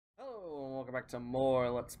welcome back to more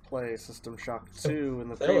Let's Play System Shock 2. In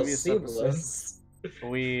the That was previous episode, seamless.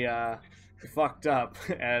 we fucked up,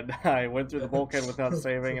 and I went through the bulkhead without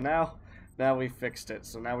saving, and now we fixed it.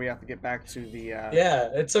 So now we have to get back to the Yeah,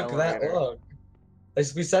 it took that elevator. long. Like,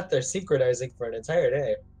 we sat there synchronizing for an entire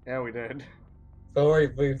day. Yeah, we did. But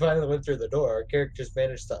we finally went through the door. Our characters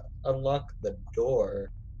managed to unlock the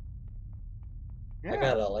door. Yeah. I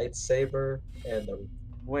got a lightsaber and a...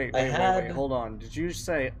 Wait, hold on. Did you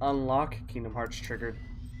say unlock Kingdom Hearts triggered?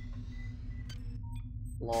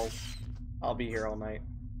 Lol. I'll be here all night.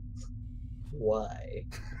 Why?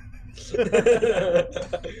 I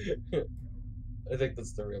think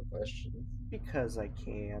that's the real question. Because I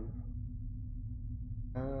can.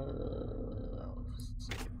 Let's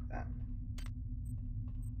save that.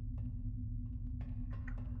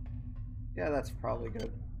 Yeah, that's probably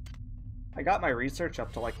good. I got my research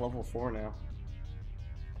up to like level 4 now.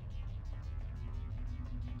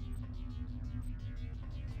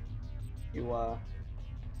 You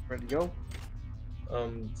ready to go?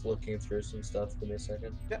 I'm looking through some stuff. Give me a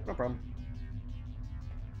second. Yeah, no problem.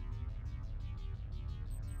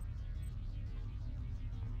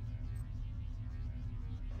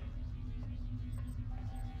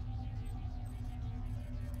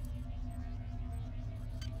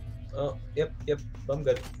 Oh, yep, I'm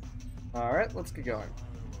good. Alright, let's get going.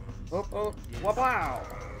 Oh, wow!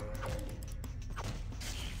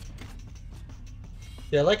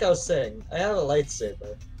 Yeah, like I was saying, I have a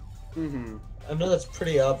lightsaber. Mm-hmm. I know that's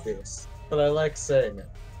pretty obvious, but I like saying it,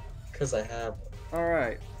 because I have one.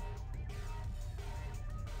 Alright.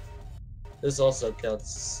 This also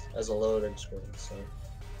counts as a loading screen, so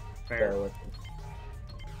Fair. bear with me.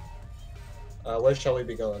 Where shall we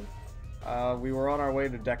be going? We were on our way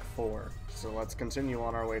to deck 4, so let's continue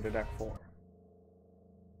on our way to deck 4.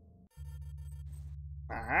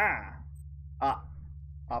 Aha!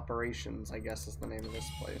 Operations, I guess, is the name of this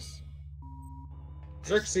place.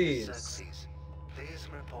 Xerxes! Please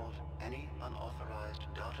report any unauthorized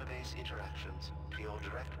database interactions to your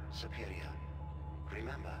Director Superior.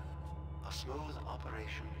 Remember, a smooth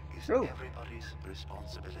operation is everybody's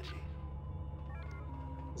responsibility.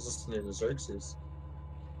 I was listening to Xerxes.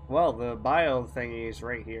 Well, the bio thingy is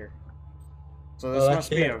right here. So this must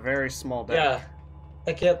be a very small deck. Yeah,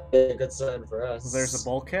 that can't be a good sign for us. There's a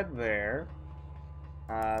bulkhead there.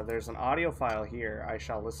 There's an audio file here. I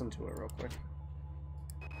shall listen to it real quick.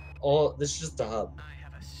 Oh, this is just a hub.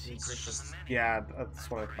 This is just... Yeah,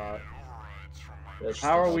 that's what I thought.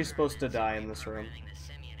 How are we supposed to die in this room?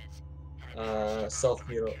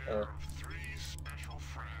 Self-mutil...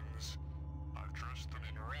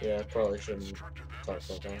 Yeah, I probably shouldn't talk about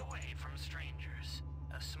that.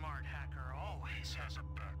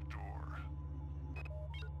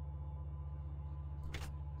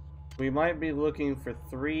 We might be looking for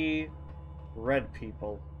 3 red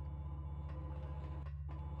people.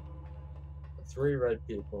 3 red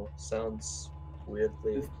people. Sounds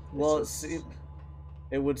weirdly... Well,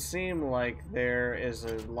 it would seem like there is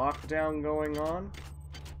a lockdown going on,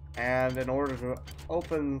 and in order to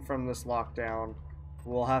open from this lockdown,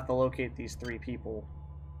 we'll have to locate these 3 people.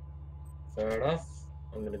 Fair enough.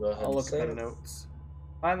 I'm gonna go ahead I'll and look at the notes.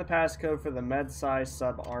 Find the passcode for the med-size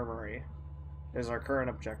sub-armory is our current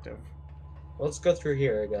objective. Let's go through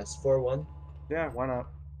here, I guess. 4-1? Yeah, why not?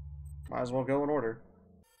 Might as well go in order.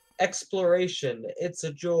 Exploration. It's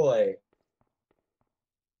a joy.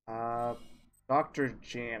 Dr.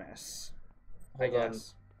 Janice. I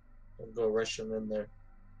guess. I'll go rush him in there.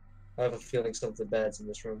 I have a feeling something bad's in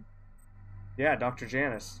this room. Yeah, Dr.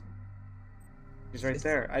 Janice. She's right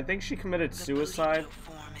there. I think she committed suicide. The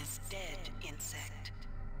form is dead, insect.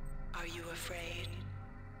 Are you afraid?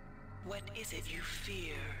 What is it you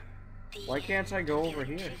fear? Why can't I go over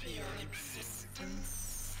here?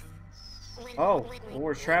 Oh,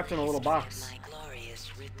 we're trapped in a little box. My glorious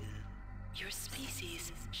written. Your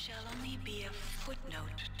species shall only be a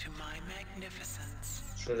footnote to my magnificence.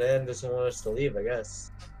 Shodan doesn't want us to leave, I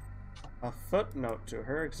guess. A footnote to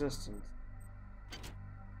her existence.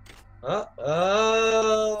 Oh!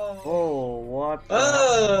 Oh, what?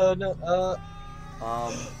 Oh, no,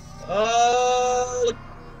 oh!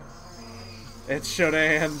 It's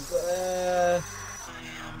Shodan. I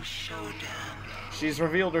am Shodan. She's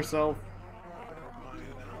revealed herself.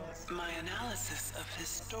 My analysis of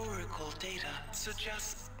historical data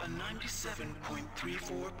suggests a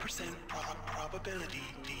 97.34% probability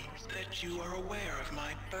that you are aware of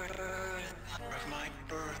my birth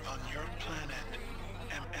on your planet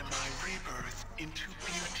and my rebirth into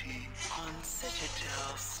beauty on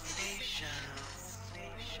Citadel Station.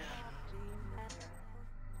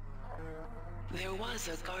 There was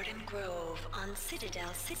a garden grove on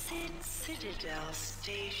Citadel Station.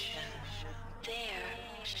 There,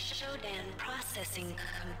 Shodan processing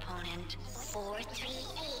component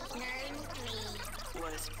 43893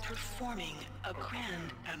 was performing a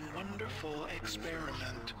grand And wonderful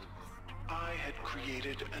experiment. I had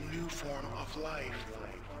created a new form of life.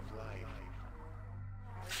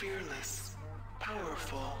 Fearless,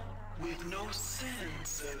 powerful, with no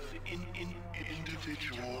sense of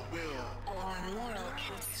individual will. or moral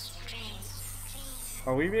constraints.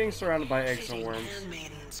 Are we being surrounded by eggs and worms?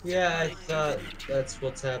 Yeah, I thought that's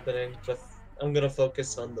what's happening, but I'm gonna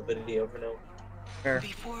focus on the video for now. Fair.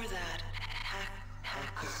 Before that,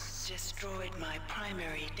 hackers destroyed my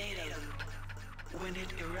primary data loop. When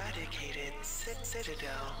it eradicated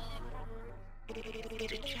Citadel,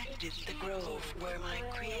 it ejected the grove where my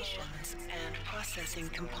creations and processing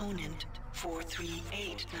component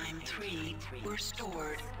 43893 were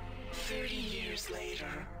stored. 30 years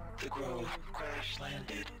later, the grove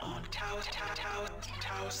crash-landed on Tau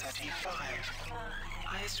Ceti 5.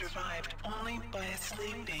 I survived only by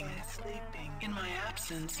sleeping. In my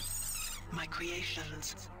absence, my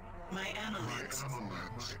creations, my annelids,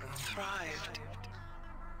 thrived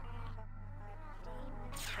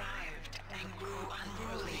and grew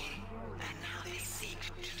unruly, and now they seek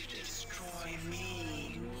to destroy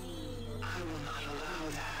me. I will not allow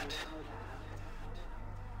that.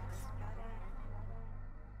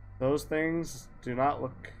 Those things do not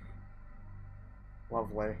look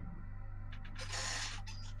lovely.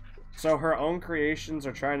 So her own creations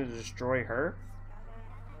are trying to destroy her?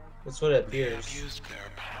 That's what it They have appears. used their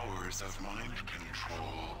powers of mind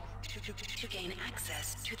control. To gain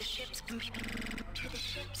access to the ship's computer.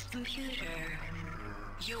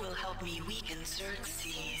 You will help me weaken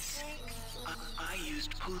Xerxes. I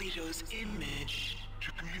used Polito's image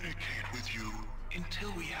To communicate with you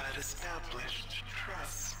until we had established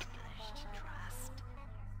trust.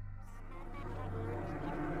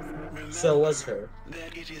 So was her.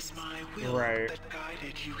 That it is my will Right. that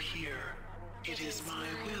guided you here. It is my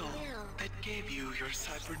will that gave you your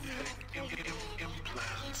cybernetic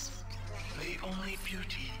implants. The only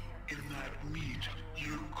beauty in that meat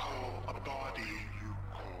you call a body.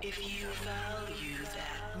 If you value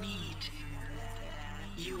that meat,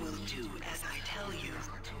 you will do as I tell you.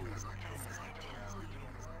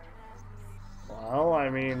 Well, I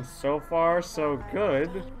mean, so far so good.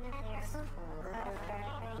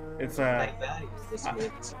 It's I a value this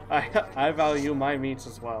meat. I value my meats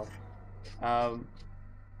as well.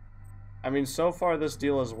 I mean, so far this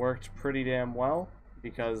deal has worked pretty damn well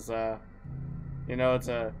because you know, it's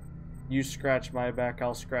a you scratch my back,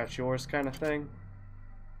 I'll scratch yours kind of thing.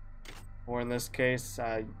 Or in this case,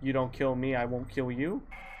 you don't kill me, I won't kill you.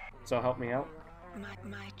 So help me out.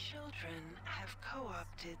 My children have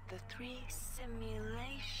co-opted the 3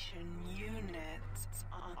 simulation units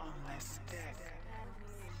on this deck.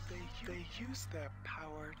 They use their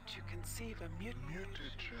power to conceive a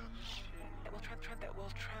mutagen that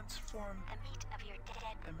will transform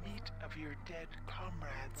the meat of your dead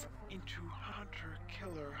comrades into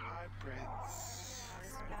hunter-killer hybrids.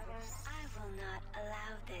 I will not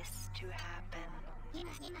allow this to happen.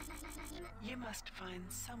 You must find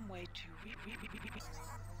some way to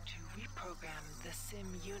reprogram the sim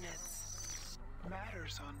units.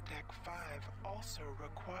 Matters on Deck 5 also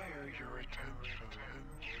require your attention.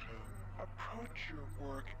 Approach your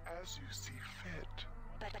work as you see fit.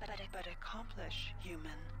 But accomplish,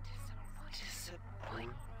 human.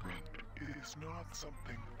 Disappointment. It is not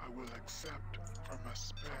something I will accept from a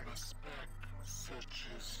spec such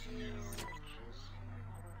as you.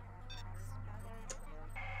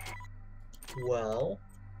 Well,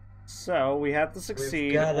 So we have to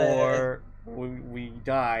succeed or we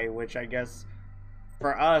die, which I guess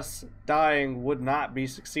for us, dying would not be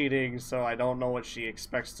succeeding, so I don't know what she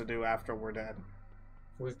expects to do after we're dead.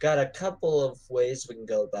 we've got a couple of ways we can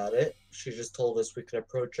go about it. She just told us we can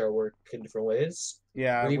approach our work in different ways.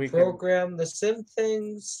 Yeah, we can, Reprogram the sim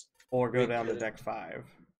things. or go we down to could- deck 5.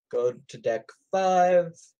 Go to deck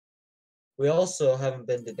 5. We also haven't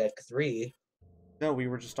been to deck 3 No, we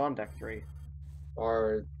were just on deck 3.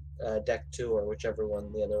 or deck 2 or whichever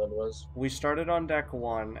one the other one was. We started on deck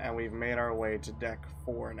 1, and we've made our way to deck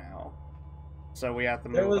 4 now. So we have to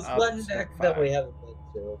move There was up one to deck 5. that we haven't been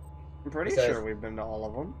to. I'm pretty besides- sure we've been to all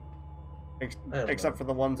of them. I don't Except know. for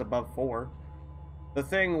the ones above 4. The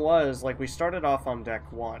thing was, like, we started off on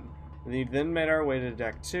deck 1. We then made our way to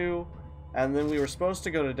deck 2, and then we were supposed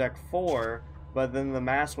to go to deck 4, but then the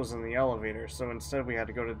mass was in the elevator, so instead we had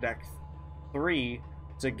to go to deck 3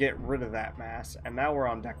 to get rid of that mass, and now we're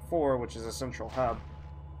on deck 4, which is a central hub.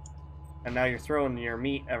 And now you're throwing your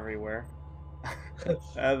meat everywhere.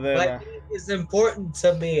 And then, My name is important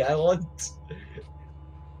to me. I want.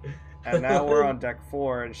 and now we're on deck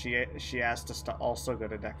 4, and she asked us to also go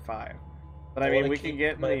to deck 5. But I mean, wanna we can keep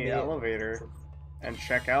get in my the name. elevator and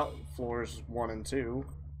check out floors 1 and 2,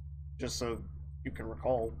 just so you can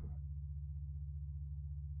recall.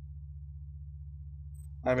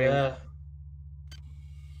 I mean, Yeah.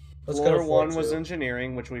 Let's go to floor 1 was 2.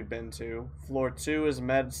 engineering, which we've been to. Floor 2 is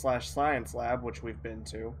med/science lab, which we've been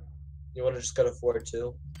to. You want to just go to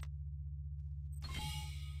 4-2?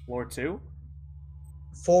 Floor 2?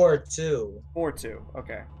 4-2. 4-2,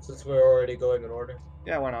 okay. Since we're already going in order.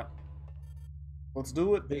 Yeah, why not? Let's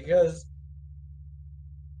do it. Because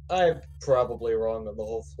I'm probably wrong on the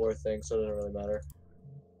whole floor thing, so it doesn't really matter.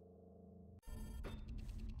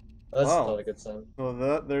 That's Wow. not a good sign.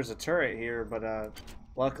 Well, there's a turret here, but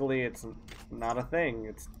luckily it's not a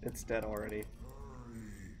thing. It's dead already.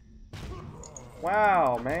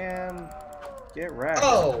 Wow, man. Get wrecked.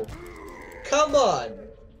 Oh! Come on!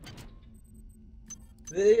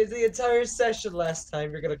 The entire session last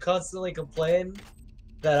time, you're gonna constantly complain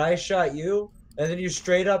that I shot you, and then you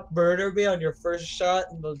straight up murder me on your first shot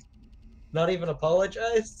and not even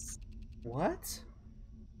apologize? What?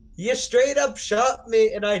 You straight up shot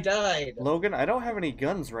me and I died. Logan, I don't have any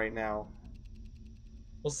guns right now.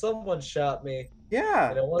 Well, someone shot me. Yeah,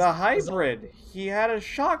 And it the wasn't- hybrid. He had a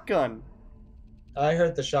shotgun. I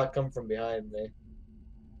heard the shot come from behind me.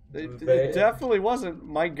 It definitely wasn't.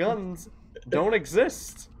 My guns don't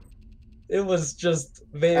exist. It was just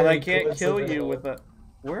very And I can't kill you coincidental. with a...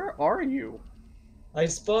 Where are you? I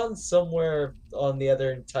spawned somewhere on the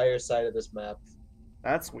other entire side of this map.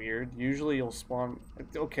 That's weird. Usually you'll spawn...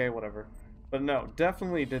 Okay, whatever. But no,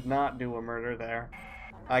 definitely did not do a murder there.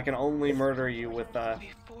 I can only murder you with a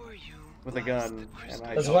gun, and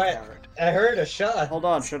I That's don't why have it. I heard a shot. Hold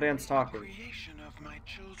on, Shodan's talking. Creation of my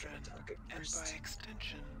children, and by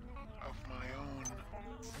extension, of my own.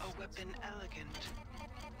 A weapon elegant,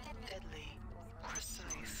 deadly,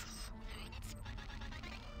 precise.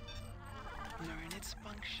 Learn its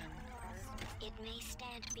function. It may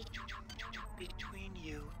stand Between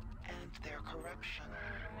you and their corruption.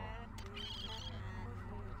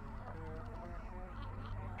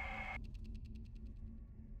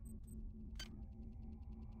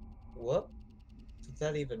 What does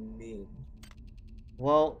that even mean?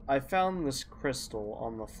 Well, I found this crystal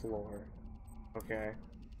on the floor. Okay.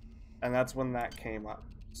 And that's when that came up.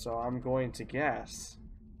 So I'm going to guess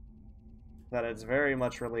that it's very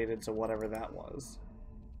much related to whatever that was.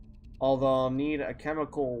 Although I'll need a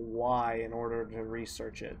chemical Y in order to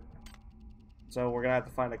research it. So we're gonna have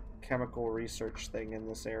to find a chemical research thing in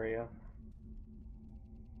this area.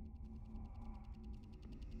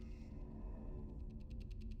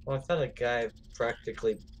 Well, I found a guy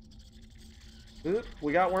practically Oop,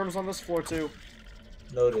 we got worms on this floor too.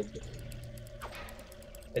 noted.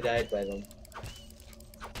 I died by them.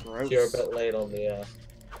 Gross. You're a bit late on the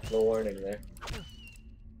warning there.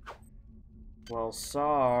 Well,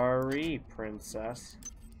 sorry, princess.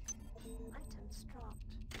 items dropped.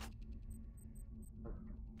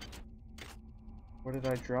 Where did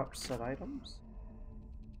I drop said items?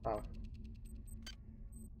 Oh.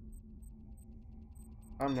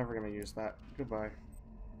 I'm never gonna use that. Goodbye.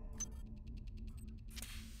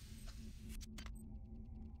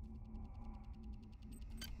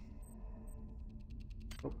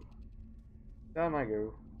 Oh. Down I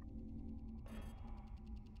go.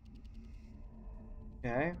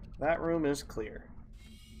 Okay, that room is clear.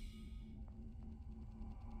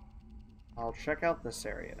 I'll check out this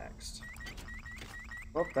area next.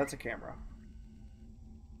 Oh, that's a camera.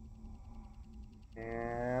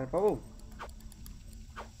 And boom!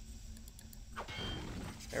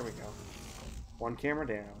 There we go. One camera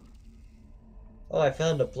down. Oh, I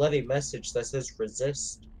found a bloody message that says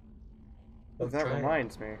resist. Oh, that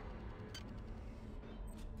reminds me.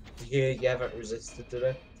 You haven't resisted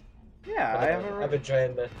today? Yeah, I haven't. I've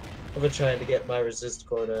been trying to get my resist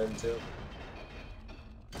quota in too.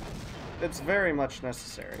 It's very much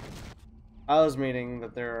necessary. I was meaning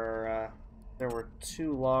that there were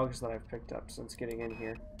 2 logs that I've picked up since getting in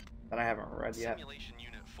here that I haven't read yet. Simulation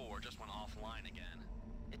Unit 4 just went offline again.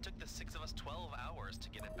 It took the 6 of us 12 hours to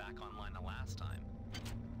get it back online the last time.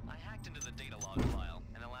 I hacked into the data log file,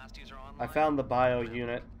 and the last user online... I found the bio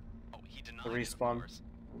unit. Oh, he denied The it, of respawn. course.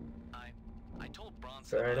 I told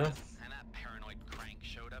Bronson Fair about it, enough. and that paranoid crank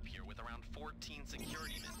showed up here with around 14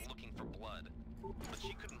 security men looking for blood. But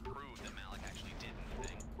she couldn't prove that Malik actually did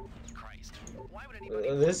anything. Christ, why would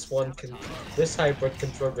anybody... This hybrid can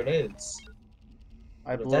throw grenades.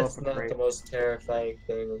 I But blew up that's a not crate. the most terrifying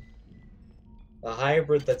thing. A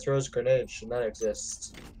hybrid that throws grenades should not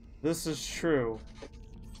exist. This is true.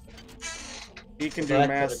 He can do That kinda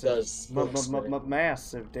massive, does focus me.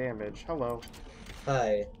 massive damage. Hello.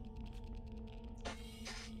 Hi.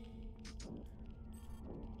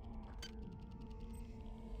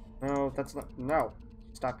 No, that's not. No.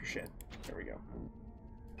 Stop your shit. There we go.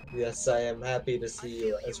 Yes, I am happy to see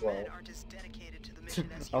you as well.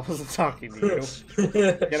 I wasn't talking to you.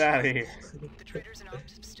 Get out of here. The traders and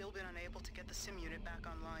ops have still been unable to get the sim unit back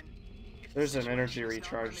online. If There's the an energy situation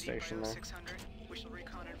is not recharge remedied by station there. 0600, we shall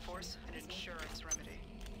recon in force and ensure its remedy.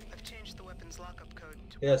 I've changed the weapons lockup code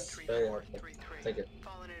to Yes, very helpful. 13433. Thank you.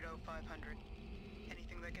 Fallen at 0500.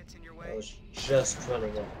 Anything that gets in your I way, was just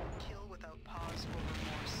running up. kill without pause or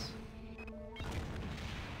remorse.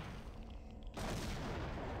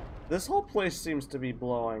 This whole place seems to be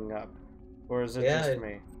blowing up. Or is it Yeah, just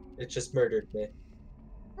me? It just murdered me.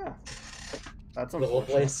 Huh. That's The whole unfortunate.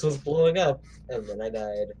 place was blowing up, and then I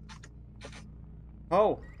died.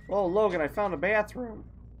 Oh, Logan, I found a bathroom.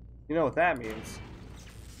 You know what that means.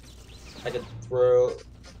 I could throw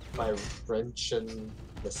my wrench in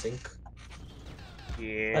the sink.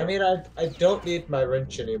 Yeah. I mean, I don't need my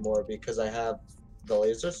wrench anymore because I have the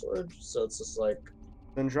laser sword, so it's just like,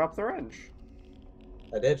 Then drop the wrench.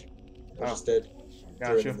 I did. I Oh. just did. Threw it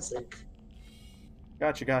Gotcha. in the sink.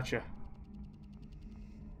 Gotcha.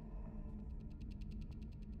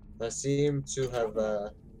 I seem to have,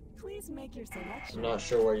 Please make your selection. I'm not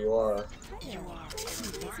sure where you are, You are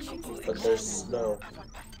remarkable but there's snow. of a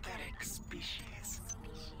pathetic species.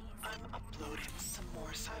 I'm uploading some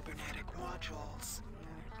more cybernetic modules.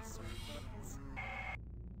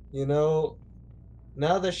 You know,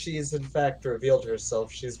 now that she's in fact revealed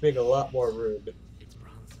herself, she's being a lot more rude.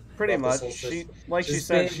 Pretty About this much. whole She, sys- like she she's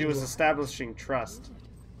said, being- she was establishing trust.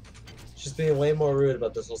 She's being way more rude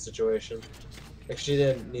about this whole situation. Like, she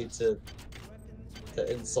didn't need to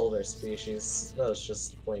insult our species. That was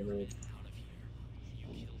just plain rude.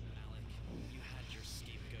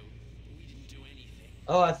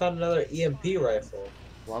 Oh, I found another EMP rifle,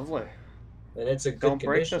 Lovely. and it's in good Don't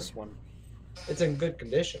break condition. this one. It's in good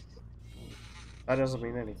condition. That doesn't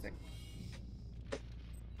mean anything.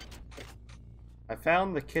 I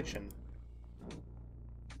found the kitchen.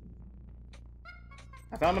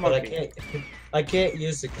 I found a But monkey. I can't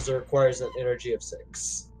use it because it requires an energy of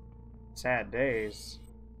 6. Sad days.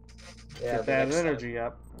 Yeah, Get but that next time. energy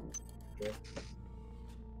up. Okay.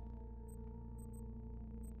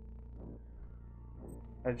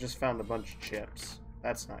 I just found a bunch of chips.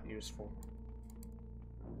 That's not useful.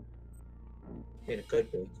 I mean, it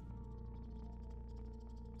could be.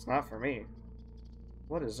 It's not for me.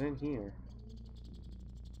 What is in here?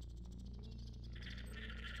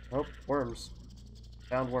 Oh, worms.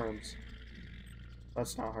 Found worms.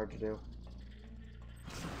 That's not hard to do.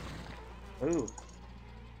 Ooh.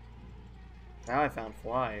 Now I found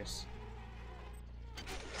flies.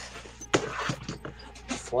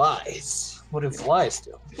 Flies? What do flies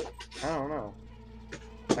do? I don't know.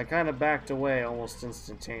 I kind of backed away almost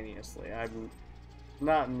instantaneously. I'm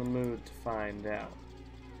not in the mood to find out.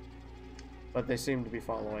 But they seem to be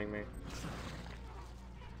following me.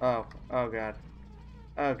 Oh god.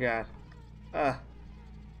 Oh god.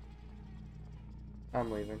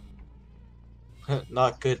 I'm leaving.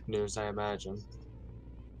 Not good news, I imagine.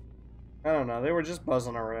 I don't know, they were just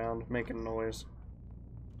buzzing around, making noise.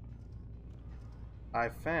 I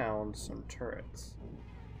found some turrets.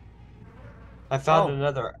 I found Oh.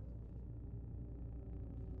 another.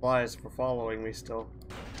 Flies were following me still.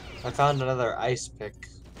 I found another ice pick.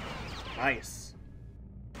 Nice.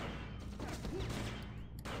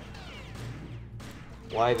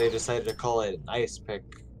 Why they decided to call it an ice pick,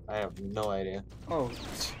 I have no idea. Oh,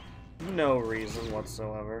 no reason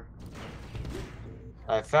whatsoever.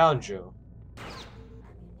 I found you.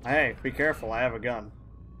 Hey, be careful, I have a gun.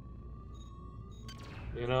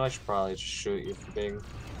 You know, I should probably just shoot you for being.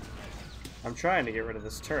 I'm trying to get rid of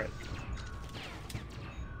this turret.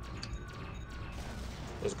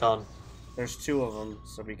 It's gone. There's 2 of them,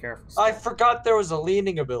 so be careful. I forgot there was a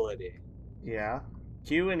leaning ability. Yeah.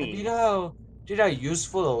 Q and Do E. you know how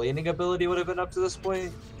useful the leaning ability would have been up to this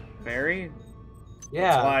point? Very? Yeah.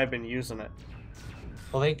 That's why I've been using it.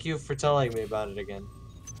 Well, thank you for telling me about it again.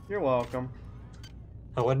 You're welcome.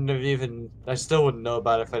 I still wouldn't know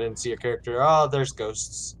about it if I didn't see a character. Oh, there's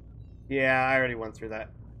ghosts. Yeah, I already went through that.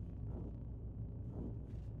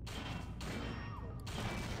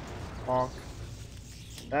 Bonk.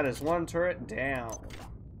 That is 1 turret down.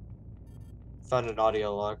 Found an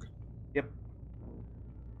audio log. Yep.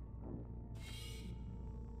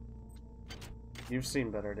 You've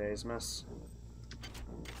seen better days, miss.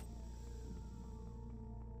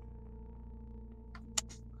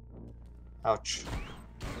 Ouch.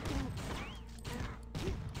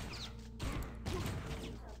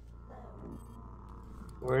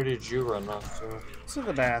 Where did you run off to? To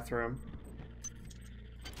the bathroom.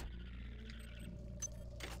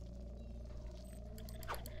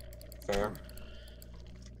 Fair.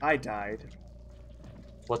 I died.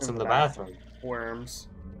 What's in the bathroom? Worms.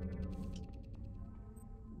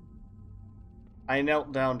 I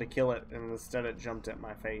knelt down to kill it, and instead it jumped at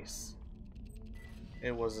my face.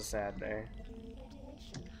 It was a sad day.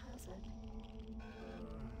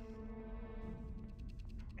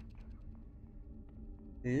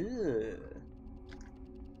 Ew.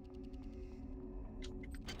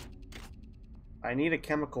 I need a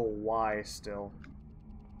chemical Y still.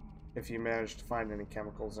 If you manage to find any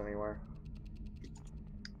chemicals anywhere.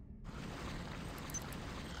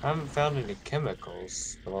 I haven't found any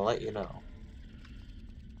chemicals, but I'll let you know.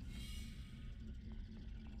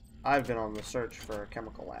 I've been on the search for a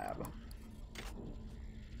chemical lab.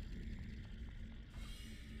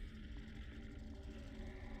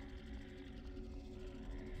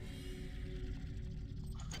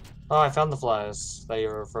 Oh, I found the flies that you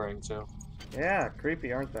were referring to. Yeah,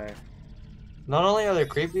 creepy, aren't they? Not only are they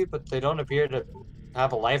creepy, but they don't appear to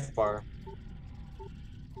have a life bar.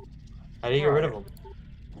 How do you get rid of them?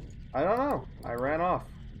 I don't know. I ran off.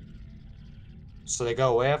 So they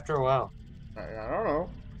go away after a while? I don't know.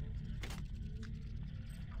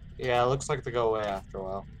 Yeah, it looks like they go away after a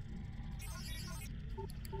while.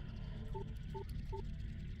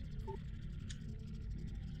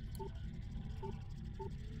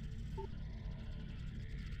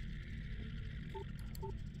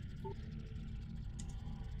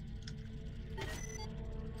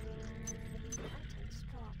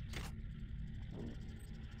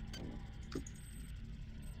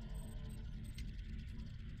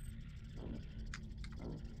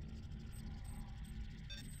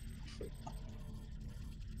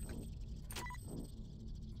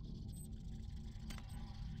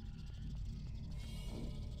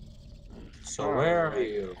 So where are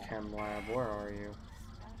you? Chem lab, where are you?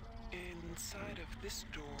 Inside of this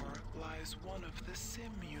door lies one of the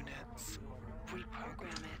sim units.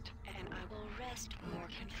 Reprogram it, and I will wrest more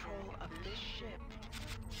control of this ship.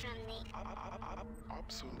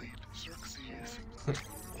 Obsolete Xerxes.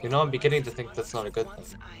 You know, I'm beginning to think that's not a good Once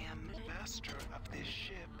thing. I am master of this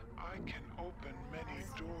ship, I can open many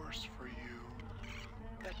doors for you.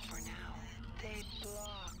 But for now, they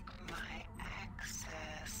block my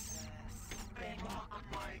access. They mock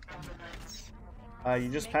my eminence.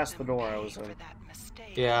 You just passed the door I was in.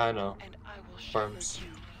 Yeah, I know. And I will Worms. shepherd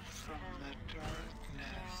you From the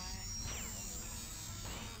darkness.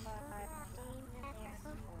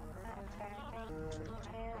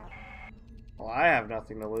 Well, I have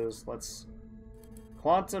nothing to lose. Let's...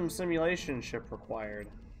 Quantum simulation ship required.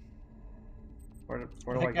 Where do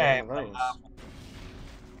I get one of those?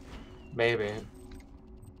 Maybe.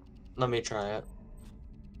 Let me try it.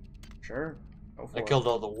 Sure. Go for I it. killed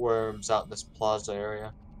all the worms out in this plaza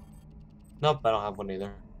area. Nope, I don't have one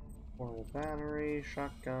either. Portable battery,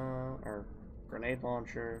 shotgun, or grenade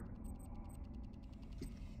launcher.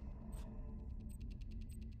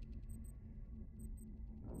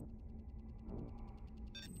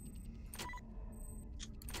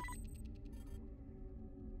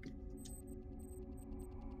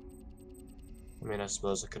 I mean, I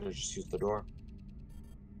suppose I could have just used the door.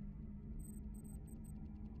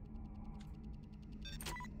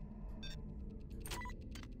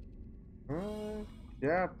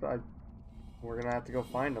 Yeah, we're gonna have to go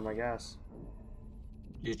find them, I guess.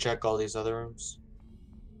 You check all these other rooms?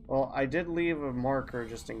 Well, I did leave a marker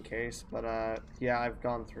just in case, but yeah, I've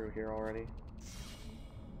gone through here already.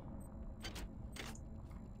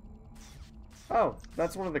 Oh,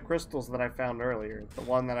 that's one of the crystals that I found earlier. The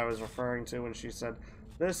one that I was referring to when she said,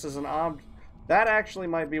 this is an that actually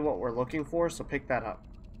might be what we're looking for, so pick that up.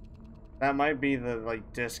 That might be the,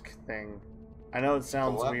 like, disc thing. I know it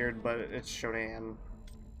sounds weird, but it's Shodan.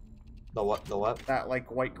 The what? The what? That,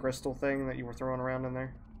 like, white crystal thing that you were throwing around in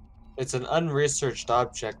there. It's an unresearched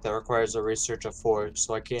object that requires a research of force,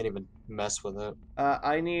 so I can't even mess with it.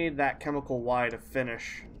 I need that chemical Y to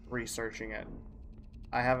finish researching it.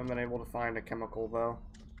 I haven't been able to find a chemical, though.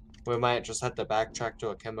 We might just have to backtrack to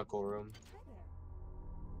a chemical room.